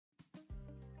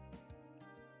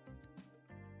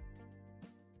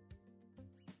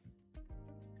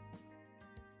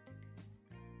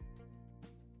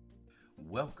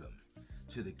Welcome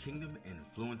to the Kingdom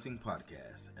Influencing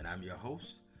Podcast, and I'm your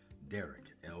host, Derek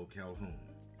L. Calhoun.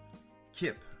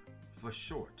 KIP, for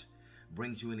short,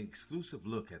 brings you an exclusive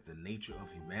look at the nature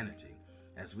of humanity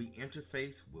as we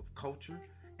interface with culture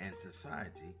and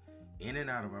society in and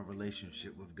out of our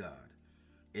relationship with God.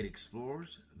 It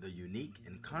explores the unique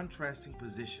and contrasting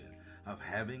position of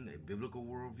having a biblical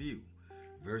worldview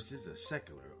versus a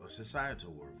secular or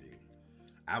societal worldview.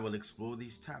 I will explore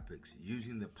these topics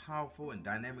using the powerful and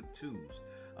dynamic tools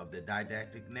of the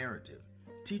didactic narrative,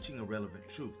 teaching a relevant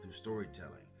truth through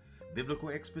storytelling, biblical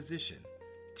exposition,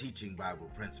 teaching Bible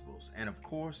principles, and of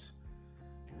course,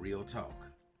 real talk.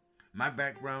 My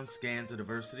background scans a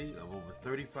diversity of over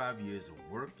 35 years of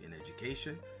work in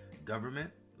education,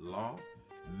 government, law,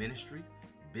 ministry,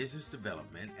 business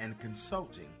development, and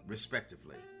consulting,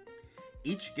 respectively.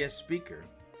 Each guest speaker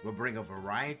will bring a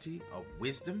variety of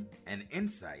wisdom and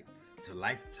insight to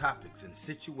life topics and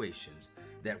situations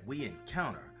that we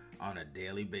encounter on a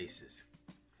daily basis.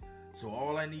 So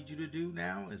all I need you to do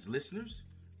now as listeners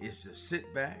is to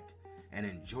sit back and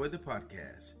enjoy the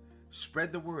podcast.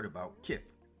 Spread the word about KIP,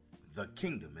 the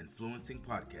Kingdom Influencing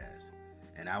Podcast.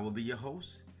 And I will be your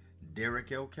host,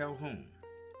 Derek L. Calhoun.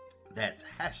 That's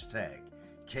hashtag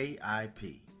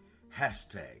KIP,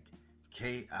 hashtag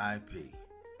KIP.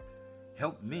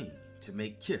 Help me to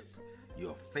make KIP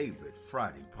your favorite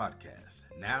Friday podcast.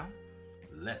 Now,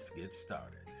 let's get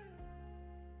started.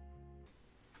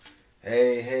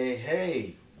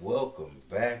 Hey. Welcome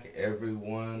back,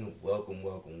 everyone.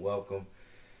 Welcome.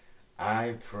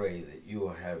 I pray that you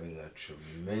are having a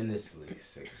tremendously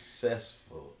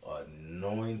successful,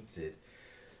 anointed,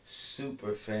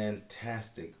 super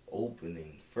fantastic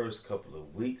opening first couple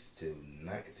of weeks to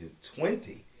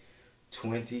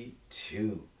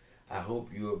 2022. I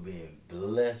hope you are being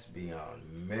blessed beyond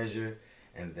measure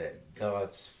and that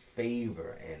God's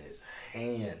favor and His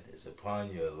hand is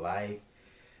upon your life.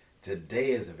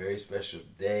 Today is a very special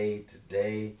day.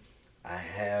 Today I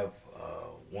have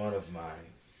one of my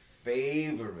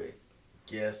favorite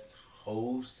guest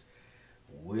hosts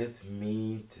with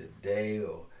me today,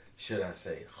 or should I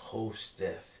say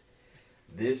hostess.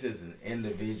 This is an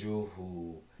individual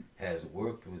who has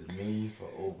worked with me for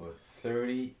over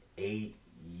 38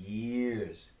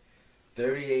 years.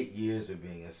 38 years of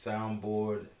being a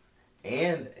soundboard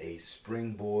and a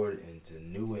springboard into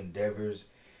new endeavors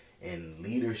and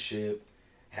leadership,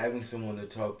 having someone to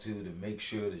talk to make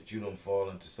sure that you don't fall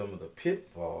into some of the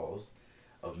pitfalls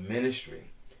of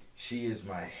ministry. She is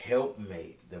my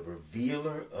helpmate, the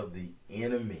revealer of the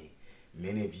enemy.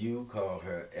 Many of you call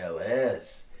her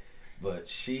LS, but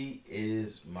she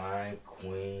is my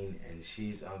queen, and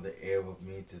she's on the air with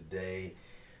me today.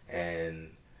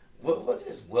 And well,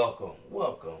 just welcome.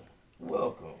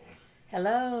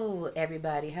 Hello,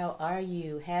 everybody. How are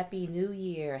you? Happy New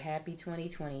Year. Happy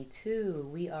 2022.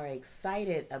 We are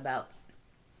excited about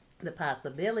the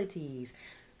possibilities,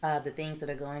 the things that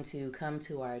are going to come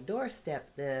to our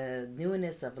doorstep, the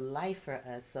newness of life for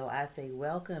us. So I say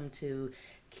welcome to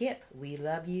KIP. We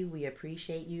love you. We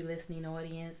appreciate you, listening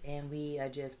audience, and we are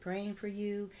just praying for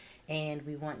you, and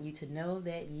we want you to know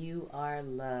that you are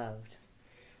loved.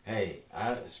 Hey,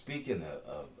 speaking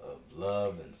of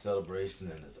love and celebration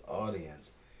in this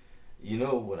audience, you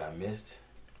know what I missed?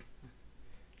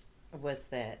 What's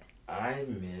that? I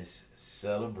miss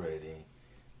celebrating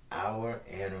our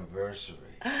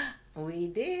anniversary. We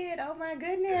did. Oh my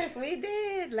goodness, we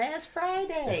did. Last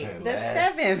Friday, the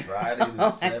Last 7th. Friday the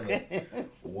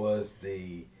 7th was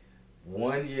the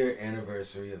 1 year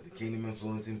anniversary of the Kingdom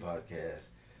Influencing Podcast.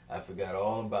 I forgot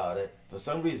all about it. For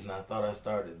some reason, I thought I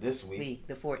started this week.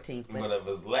 The 14th. But it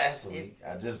was last week.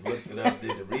 I just looked it up,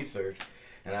 did the research,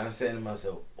 and I was saying to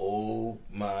myself, oh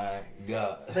my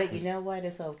God. But you know what?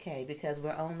 It's okay because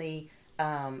we're only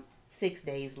 6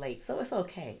 days late. So it's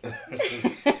okay.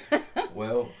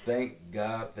 Well, thank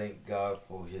God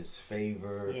for His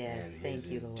favor yes, and His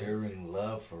you, enduring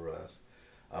love for us.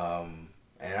 And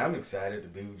I'm excited to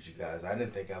be with you guys. I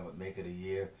didn't think I would make it a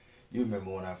year. You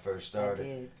remember when I first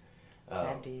started?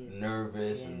 I did.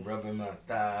 Nervous and rubbing my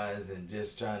thighs and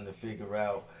just trying to figure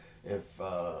out if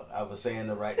I was saying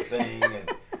the right thing.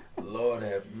 And Lord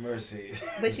have mercy.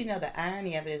 But you know, the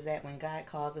irony of it is that when God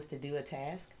calls us to do a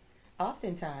task,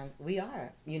 oftentimes we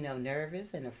are,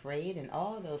 nervous and afraid and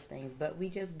all those things. But we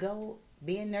just go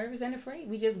being nervous and afraid.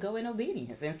 We just go in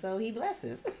obedience. And so He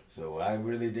blesses. So I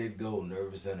really did go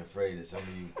nervous and afraid. And some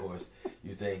of you, of course,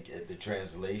 you think the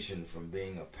translation from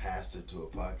being a pastor to a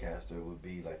podcaster would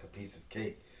be like a piece of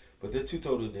cake. But they're two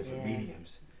totally different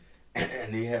mediums.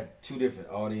 And they have two different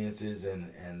audiences,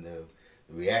 and the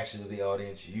reaction of the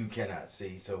audience you cannot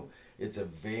see. So It's a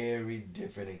very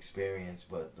different experience,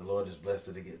 but the Lord has blessed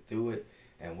us to get through it.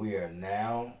 And we are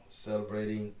now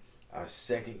celebrating our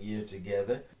second year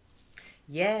together.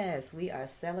 Yes, we are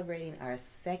celebrating our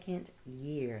second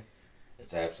year.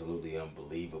 It's absolutely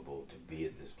unbelievable to be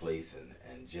at this place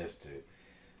and just to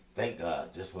thank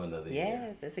God just for another year.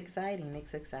 Yes, it's exciting.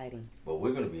 It's exciting. But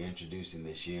we're going to be introducing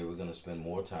this year. We're going to spend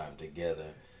more time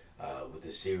together with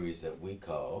a series that we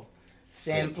call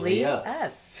Simply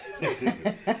Us.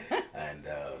 And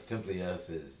Simply Us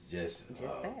is just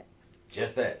that.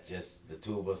 Just that. Just the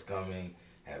two of us coming,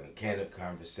 having candid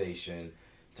conversation,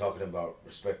 talking about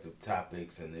respective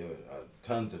topics, and there are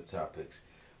tons of topics.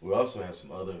 We also have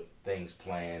some other things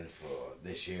planned for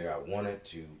this year. I wanted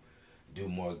to do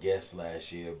more guests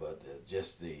last year, but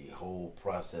just the whole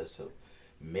process of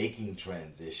making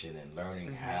transition and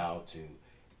learning how to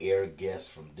air guests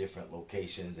from different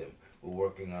locations, and we're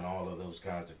working on all of those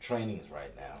kinds of trainings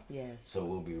right now. Yes. So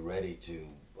we'll be ready to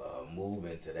move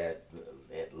into that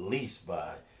at least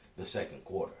by the second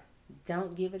quarter.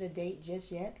 Don't give it a date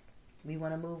just yet. We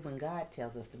want to move when God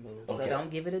tells us to move. Okay. So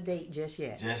don't give it a date just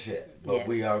yet. Just yet. But Yes.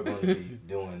 we are going to be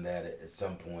doing that at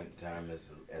some point in time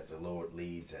as the Lord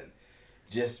leads, and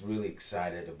just really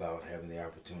excited about having the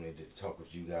opportunity to talk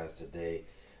with you guys today.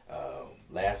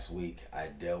 Last week I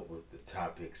dealt with the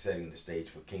topic setting the stage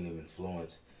for kingdom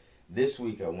influence. This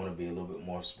week I want to be a little bit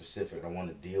more specific. I want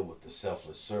to deal with the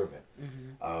selfless servant.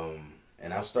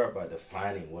 And I'll start by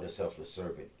defining what a selfless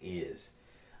servant is.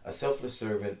 A selfless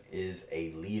servant is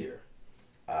a leader.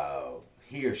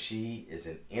 He or she is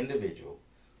an individual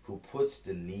who puts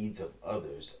the needs of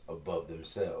others above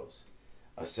themselves.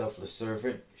 A selfless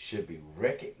servant should be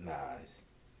recognized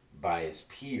by his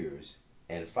peers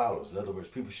and followers. In other words,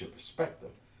 people should respect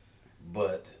them.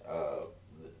 But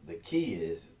the key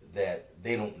is that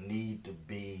they don't need to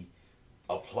be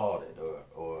applauded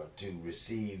or to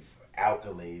receive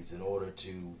accolades in order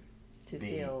to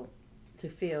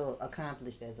feel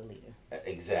accomplished as a leader.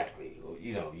 Exactly.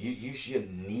 You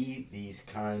shouldn't need these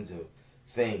kinds of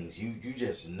things. You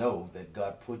just know that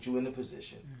God put you in a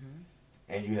position,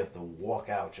 and you have to walk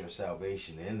out your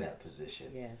salvation in that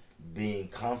position. Yes. Being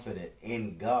confident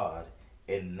in God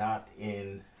and not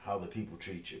in how the people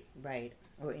treat you. Right.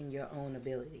 Or in your own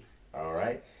ability. All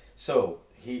right. So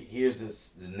here's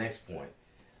the next point,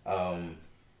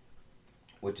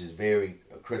 which is very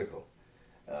critical.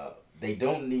 They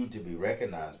don't need to be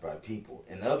recognized by people.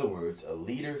 In other words, a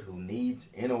leader who needs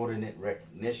inordinate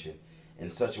recognition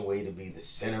in such a way to be the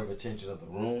center of attention of the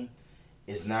room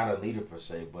is not a leader per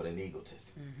se, but an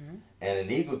egotist. And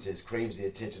an egotist craves the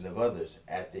attention of others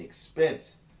at the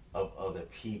expense of other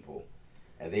people.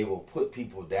 And they will put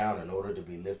people down in order to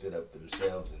be lifted up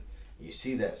themselves. And you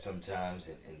see that sometimes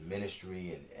in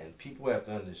ministry. And people have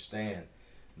to understand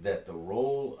that the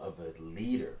role of a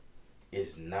leader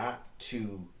is not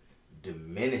to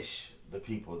diminish the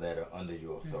people that are under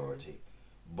your authority,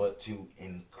 but to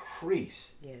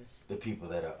increase the people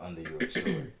that are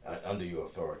under your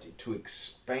authority, to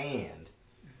expand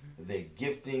their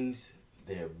giftings,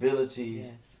 their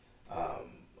abilities,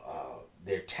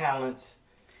 their talents.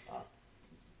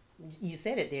 You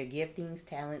said it, their giftings,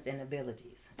 talents, and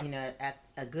abilities.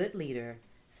 A good leader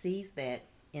sees that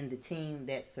in the team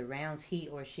that surrounds he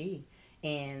or she,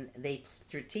 and they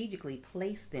strategically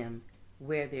place them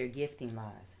where their gifting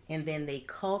lies. And then they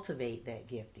cultivate that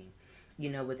gifting,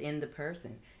 within the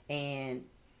person. And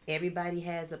everybody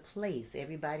has a place.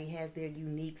 Everybody has their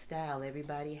unique style.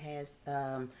 Everybody has,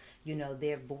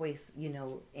 their voice,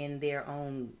 in their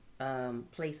own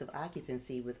place of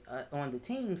occupancy on the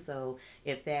team. So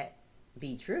if that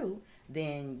be true,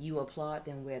 then you applaud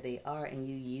them where they are and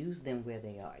you use them where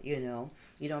they are. You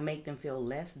don't make them feel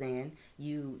less than.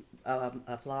 You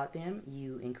applaud them,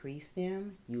 you increase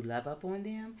them, you love up on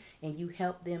them, and you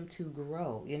help them to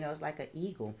grow. It's like an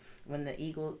eagle. When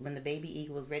the baby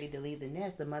eagle is ready to leave the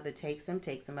nest, the mother takes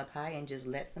them up high and just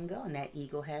lets them go, and that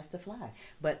eagle has to fly.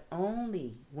 But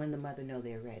only when the mother knows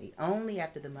they're ready. Only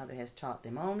after the mother has taught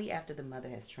them. Only after the mother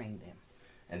has trained them.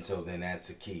 And so then that's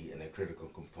a key and a critical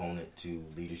component to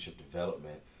leadership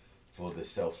development for the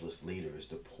selfless leader, is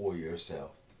to pour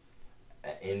yourself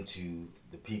into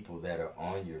the people that are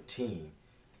on your team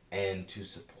and to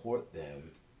support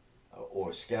them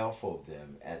or scaffold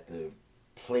them at the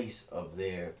place of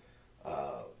their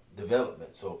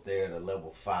development. So if they're at a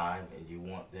level 5 and you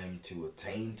want them to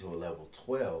attain to a level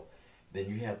 12, then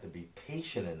you have to be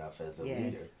patient enough as a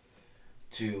leader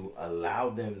to allow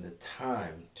them the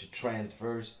time to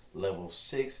traverse level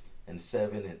 6 and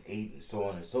 7 and 8 and so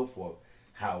on and so forth.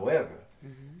 However,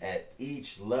 at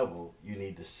each level, you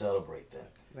need to celebrate them.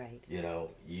 Right.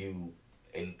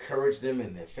 encourage them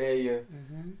in their failure,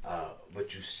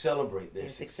 but you celebrate their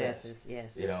successes.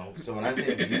 Yes. You know, so when I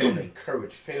say you don't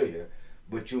encourage failure,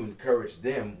 but you encourage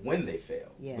them when they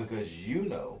fail. Yes. Because you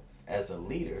know, as a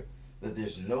leader, that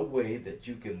there's no way that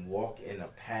you can walk in a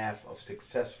path of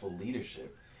successful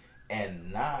leadership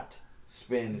and not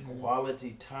spend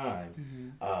quality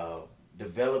time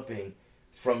developing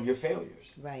from your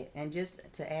failures. Right. And just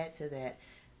to add to that,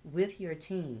 with your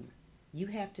team, you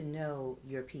have to know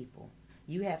your people.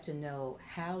 You have to know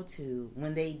how to,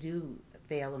 when they do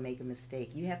fail or make a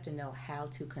mistake, you have to know how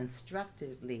to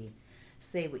constructively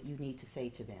say what you need to say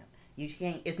to them. You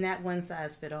can't, it's not one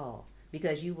size fit all,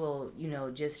 because you will,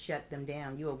 just shut them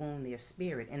down. You will wound their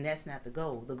spirit, and that's not the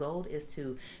goal. The goal is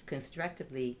to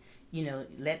constructively,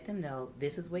 let them know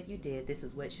this is what you did, this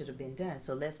is what should have been done.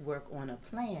 So let's work on a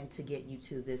plan to get you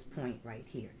to this point right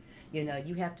here.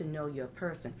 You have to know your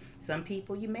person. Some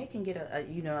people you can get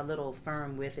a little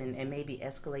firm with and maybe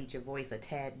escalate your voice a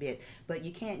tad bit, but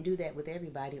you can't do that with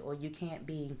everybody, or you can't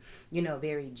be,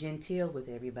 very genteel with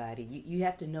everybody. You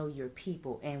have to know your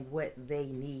people and what they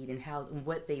need and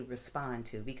what they respond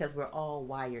to, because we're all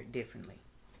wired differently.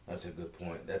 That's a good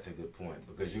point.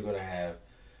 Because you're going to have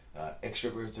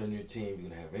extroverts on your team, you're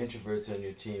going to have introverts on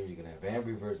your team, you're going to have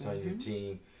ambiverts on your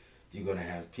team. You're going to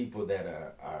have people that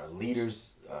are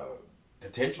leaders,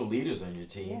 potential leaders on your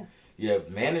team. Yeah. You have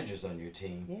managers on your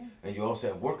team. Yeah. And you also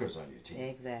have workers on your team.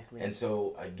 Exactly. And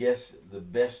so I guess the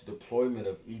best deployment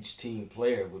of each team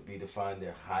player would be to find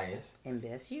their highest and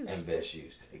best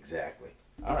use. Exactly.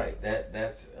 All right.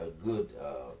 That's a good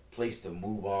place to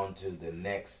move on to the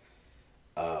next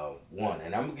one.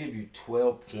 And I'm going to give you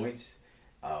 12 points,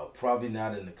 probably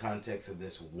not in the context of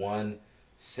this one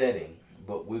setting,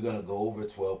 but we're going to go over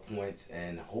 12 points,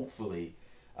 and hopefully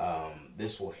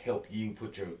this will help you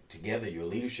put together your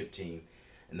leadership team,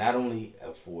 not only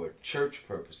for church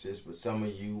purposes, but some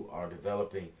of you are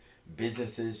developing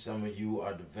businesses, some of you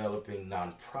are developing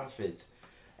nonprofits,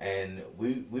 and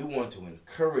we want to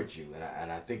encourage you,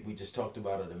 and I think we just talked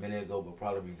about it a minute ago, but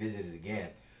probably revisit it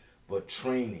again, but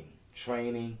training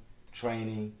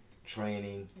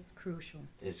It's crucial.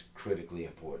 It's critically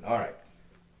important. All right.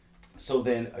 So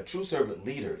then, a true servant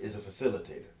leader is a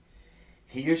facilitator.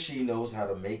 He or she knows how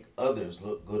to make others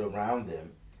look good around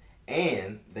them,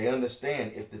 and they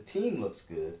understand if the team looks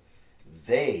good,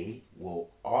 they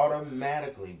will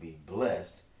automatically be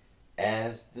blessed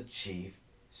as the chief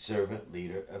servant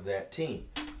leader of that team.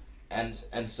 And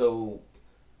so,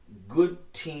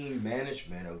 good team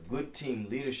management or good team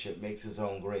leadership makes its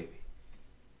own gravy.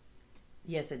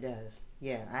 Yes, it does.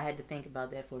 Yeah, I had to think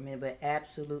about that for a minute, but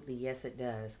absolutely, yes, it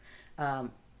does.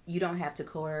 You don't have to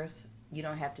coerce. You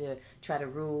don't have to try to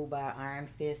rule by iron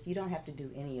fist. You don't have to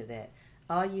do any of that.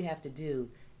 All you have to do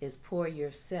is pour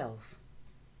yourself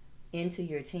into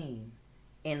your team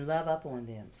and love up on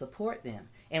them, support them.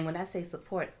 And when I say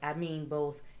support, I mean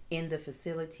both in the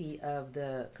facility of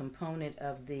the component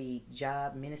of the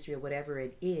job, ministry, or whatever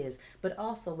it is, but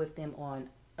also with them on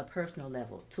a personal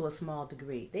level to a small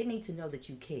degree. They need to know that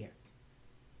you care.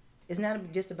 It's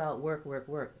not just about work.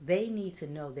 They need to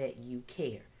know that you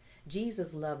care.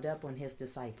 Jesus loved up on his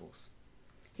disciples.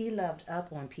 He loved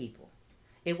up on people.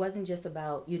 It wasn't just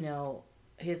about,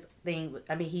 his thing.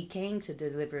 I mean, he came to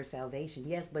deliver salvation,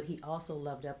 yes, but he also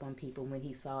loved up on people when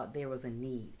he saw there was a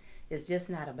need. It's just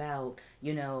not about,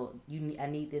 I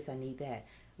need this, I need that.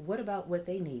 What about what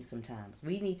they need sometimes?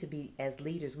 We need to be, as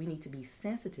leaders, we need to be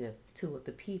sensitive to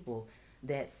the people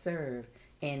that serve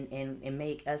and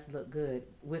make us look good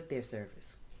with their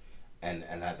service. And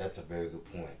that's a very good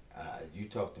point. You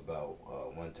talked about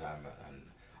one time on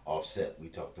Offset, we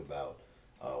talked about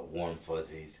warm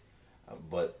fuzzies,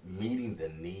 but meeting the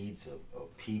needs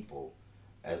of people,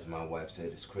 as my wife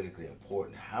said, is critically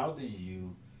important. How do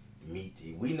you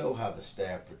we know how the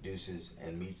staff produces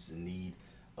and meets the need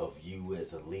of you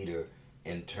as a leader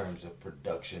in terms of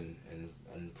production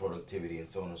and productivity and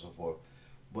so on and so forth,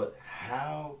 but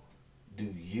how do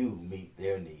you meet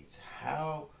their needs?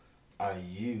 How are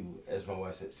you, as my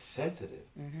wife said, sensitive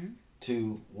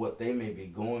to what they may be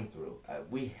going through?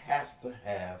 We have to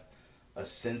have a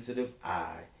sensitive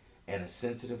eye and a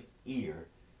sensitive ear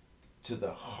to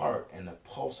the heart and the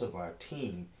pulse of our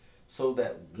team, so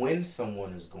that when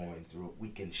someone is going through, we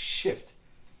can shift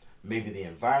maybe the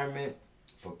environment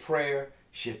for prayer,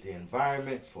 shift the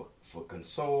environment for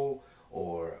console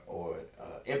or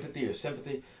empathy or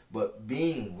sympathy, but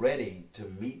being ready to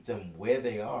meet them where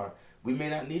they are. We may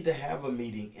not need to have a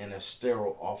meeting in a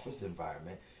sterile office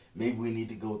environment. Maybe we need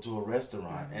to go to a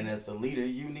restaurant, and as a leader,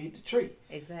 you need to treat.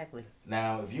 Exactly.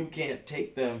 Now, if you can't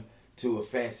take them to a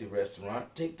fancy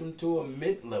restaurant. Take them to a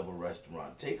mid-level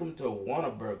restaurant. Take them to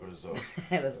Whataburgers or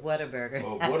it was Whataburger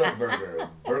or Whataburger, or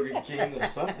Burger King or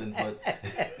something. But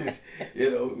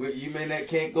you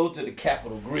can't go to the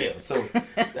Capitol Grill, so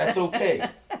that's okay.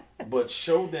 But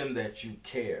show them that you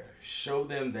care. Show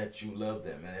them that you love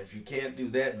them. And if you can't do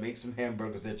that, make some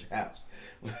hamburgers at your house.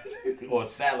 Or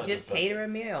salad. Just cater a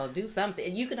meal. Do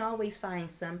something. You can always find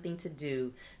something to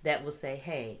do that will say,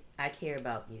 hey, I care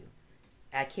about you.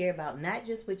 I care about not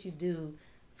just what you do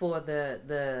for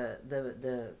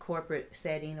the corporate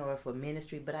setting or for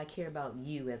ministry, but I care about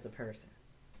you as a person.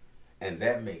 And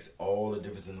that makes all the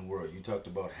difference in the world. You talked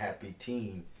about happy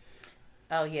team.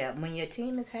 Oh, yeah. When your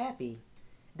team is happy,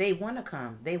 they want to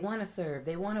come, they want to serve,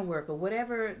 they want to work, or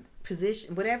whatever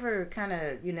position, whatever kind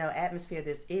of, atmosphere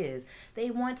this is,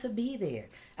 they want to be there.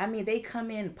 I mean, they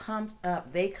come in pumped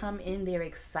up, they come in there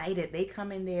excited, they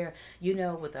come in there,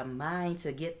 with a mind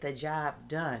to get the job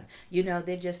done.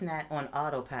 They're just not on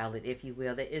autopilot, if you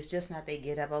will. It's just not they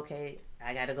get up, okay,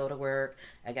 I got to go to work,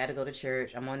 I got to go to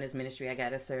church, I'm on this ministry, I got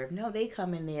to serve. No, they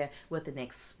come in there with an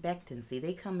expectancy.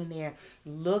 They come in there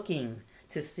looking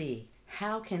to see,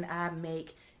 how can I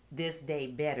make this day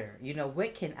better?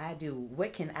 What can I do?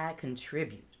 What can I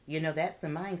contribute? That's the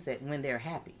mindset when they're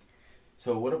happy.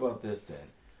 So what about this then?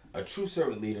 A true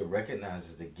servant leader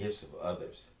recognizes the gifts of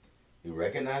others. He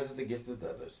recognizes the gifts of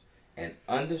others and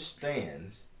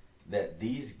understands that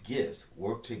these gifts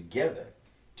work together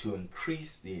to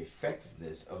increase the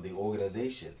effectiveness of the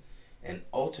organization and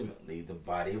ultimately the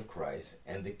body of Christ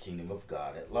and the kingdom of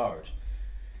God at large.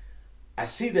 I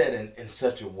see that in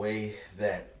such a way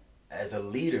that as a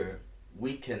leader,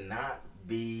 we cannot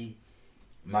be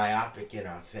myopic in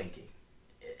our thinking.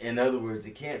 In other words,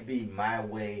 it can't be my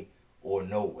way or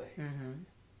no way. Mm-hmm.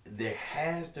 There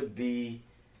has to be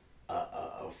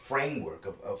a framework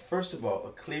of, first of all,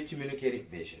 a clear communicated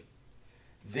vision,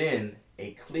 then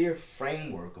a clear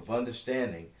framework of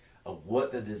understanding of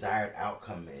what the desired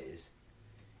outcome is,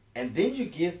 and then you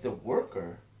give the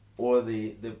worker or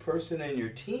the person in your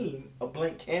team a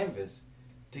blank canvas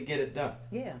to get it done.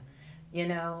 Yeah.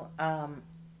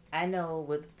 I know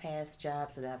with past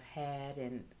jobs that I've had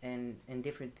and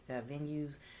different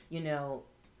venues,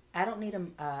 I don't need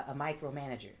a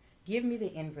micromanager. Give me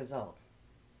the end result.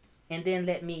 And then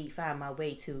let me find my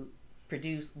way to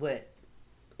produce what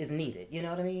is needed. You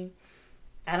know what I mean?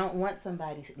 I don't want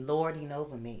somebody lording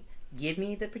over me. Give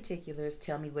me the particulars.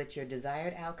 Tell me what your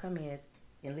desired outcome is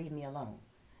and leave me alone.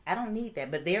 I don't need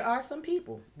that. But there are some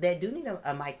people that do need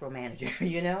a micromanager,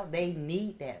 they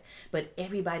need that. But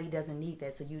everybody doesn't need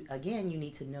that. So you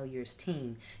need to know your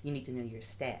team. You need to know your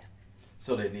staff.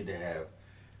 So they need to have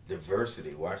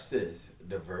diversity. Watch this.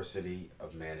 Diversity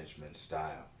of management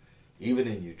style. Even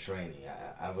in your training,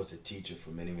 I was a teacher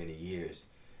for many, many years.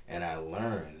 And I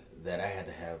learned that I had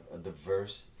to have a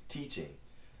diverse teaching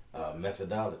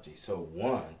methodology. So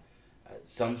one,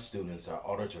 some students are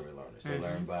auditory learners. They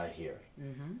learn by hearing.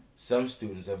 Mm-hmm. Some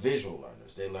students are visual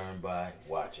learners. They learn by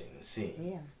watching and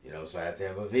seeing. Yeah. So I have to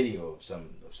have a video of some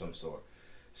sort.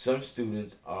 Some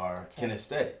students are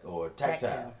kinesthetic or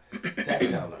tactile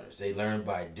learners. They learn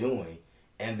by doing.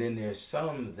 And then there's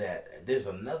there's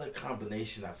another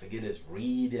combination, I forget, it's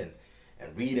read and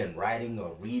writing,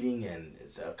 or reading, and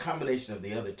it's a combination of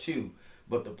the other two.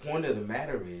 But the point of the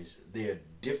matter is there are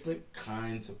different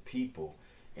kinds of people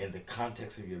in the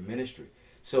context of your ministry.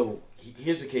 So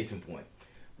here's a case in point.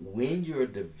 When you're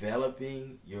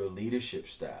developing your leadership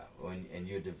style and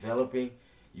you're developing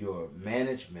your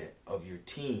management of your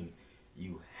team,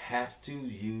 you have to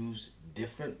use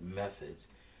different methods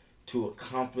to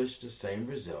accomplish the same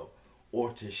result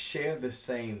or to share the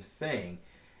same thing,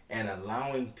 and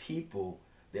allowing people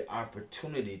the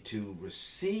opportunity to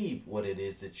receive what it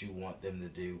is that you want them to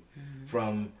do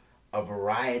from a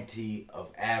variety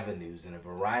of avenues and a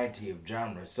variety of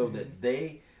genres, so that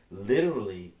they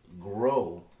literally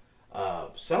grow.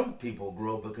 Some people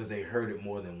grow because they heard it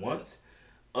more than once.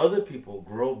 Other people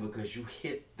grow because you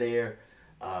hit their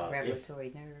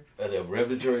revelatory nerve. Their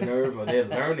revelatory nerve, or their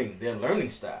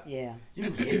learning style. Yeah.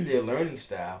 You hit their learning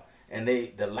style, and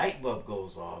the light bulb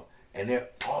goes off, and they're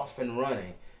off and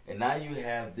running. And now you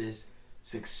have this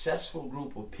successful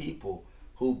group of people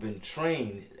who've been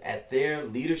trained at their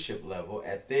leadership level,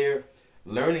 at their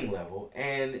learning level,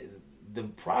 and the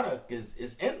product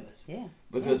is endless. Yeah.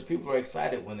 Because people are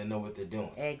excited when they know what they're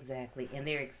doing. Exactly. And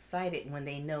they're excited when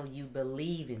they know you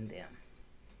believe in them.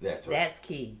 That's right. That's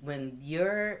key. When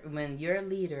you're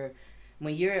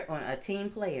on a team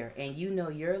player and you know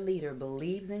your leader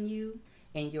believes in you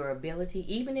and your ability,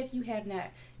 even if you have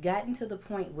not gotten to the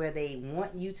point where they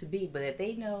want you to be, but if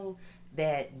they know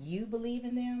that you believe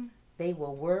in them, they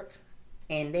will work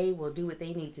and they will do what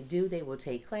they need to do. They will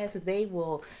take classes. They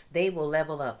will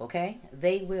level up, okay?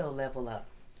 They will level up.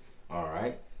 All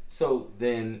right. So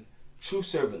then true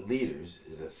servant leaders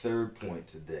is the third point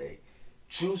today.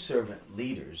 True servant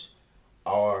leaders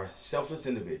are selfless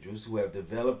individuals who have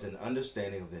developed an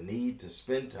understanding of the need to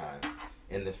spend time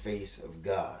in the face of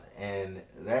God. And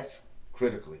that's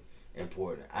critically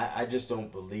important. I just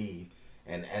don't believe,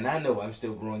 and I know I'm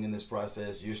still growing in this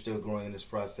process. You're still growing in this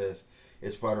process.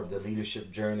 It's part of the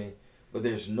leadership journey. But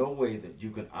there's no way that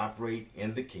you can operate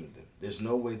in the kingdom. There's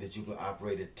no way that you can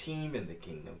operate a team in the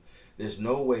kingdom. There's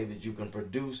no way that you can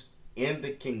produce in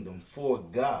the kingdom for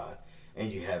God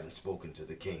and you haven't spoken to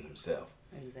the King himself.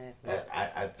 Exactly.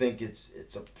 I think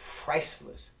it's a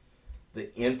priceless,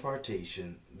 the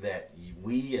impartation that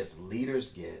we as leaders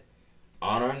get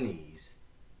on our knees,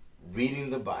 reading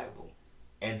the Bible,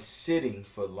 and sitting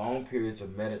for long periods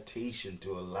of meditation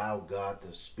to allow God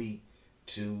to speak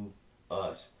to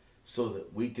us so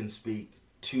that we can speak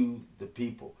to the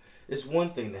people. It's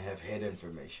one thing to have head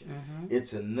information. Mm-hmm.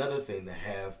 It's another thing to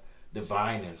have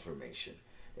divine information.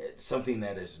 It's something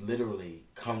that has literally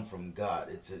come from God.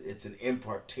 It's an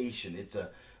impartation. It's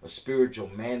a spiritual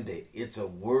mandate. It's a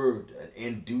word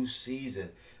in due season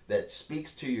that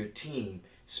speaks to your team,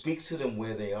 speaks to them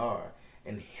where they are,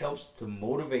 and helps to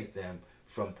motivate them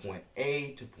from point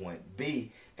A to point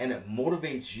B. And it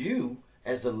motivates you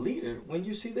as a leader when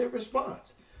you see their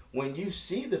response. When you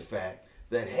see the fact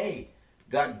that, hey,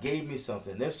 God gave me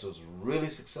something. This was really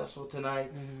successful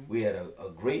tonight. Mm-hmm. We had a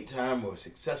great time. We were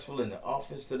successful in the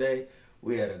office today.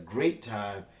 We had a great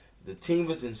time. The team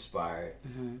was inspired.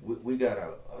 Mm-hmm. We got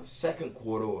a second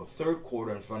quarter or a third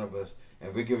quarter in front of us,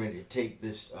 and we're getting ready to take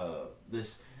this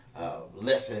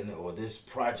lesson or this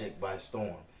project by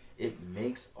storm. It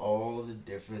makes all the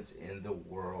difference in the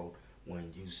world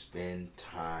when you spend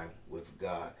time with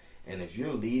God. And if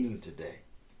you're leading today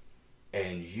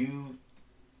and you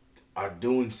are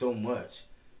doing so much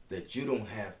that you don't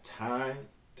have time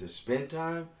to spend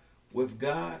time with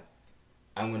God,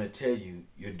 I'm going to tell you,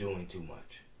 you're doing too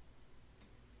much.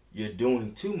 You're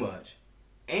doing too much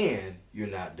and you're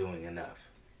not doing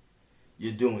enough.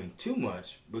 You're doing too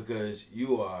much because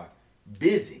you are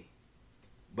busy,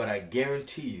 but I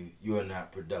guarantee you, you are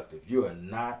not productive. You are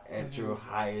not at your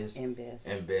highest and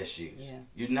best use. Yeah.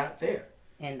 You're not there.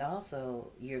 And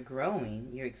also, you're growing,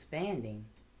 you're expanding,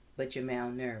 but you're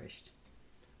malnourished.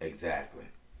 Exactly.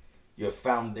 Your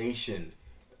foundation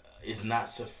is not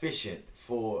sufficient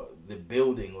for the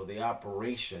building or the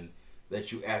operation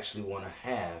that you actually want to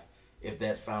have if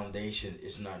that foundation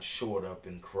is not shored up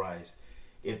in Christ,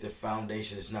 if the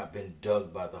foundation has not been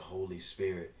dug by the Holy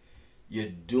Spirit. You're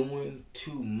doing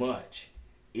too much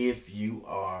if you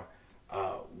are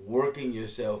working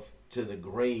yourself to the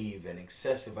grave in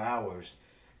excessive hours,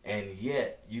 and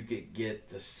yet you could get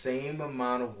the same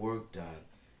amount of work done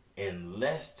in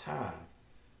less time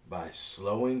by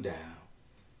slowing down,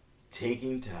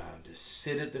 taking time to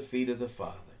sit at the feet of the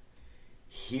Father,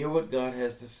 hear what God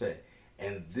has to say.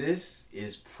 And this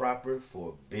is proper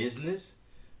for business.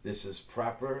 This is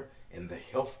proper in the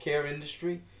healthcare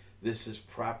industry. This is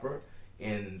proper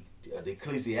in the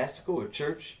ecclesiastical or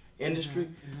church industry.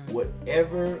 Mm-hmm.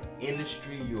 Whatever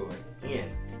industry you're in,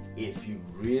 if you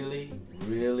really,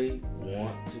 really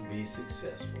want to be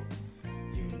successful,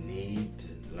 you need to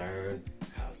learn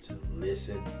how to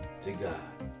listen to God.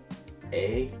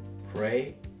 A,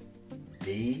 pray.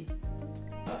 B,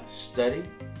 study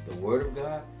the Word of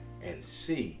God. And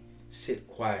C, sit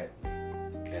quietly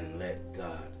and let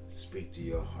God speak to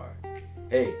your heart.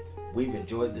 Hey, we've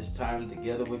enjoyed this time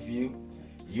together with you.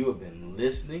 You have been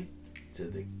listening to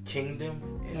the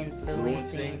Kingdom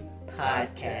Influencing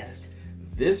Podcast.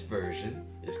 This version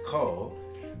is called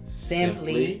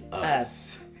Simply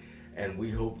Us. And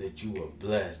we hope that you were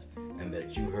blessed and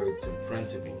that you heard some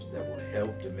principles that will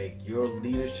help to make your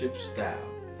leadership style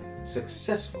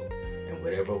successful in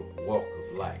whatever walk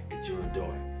of life that you are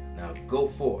doing. Now go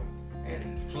forth and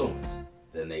influence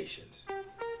the nations.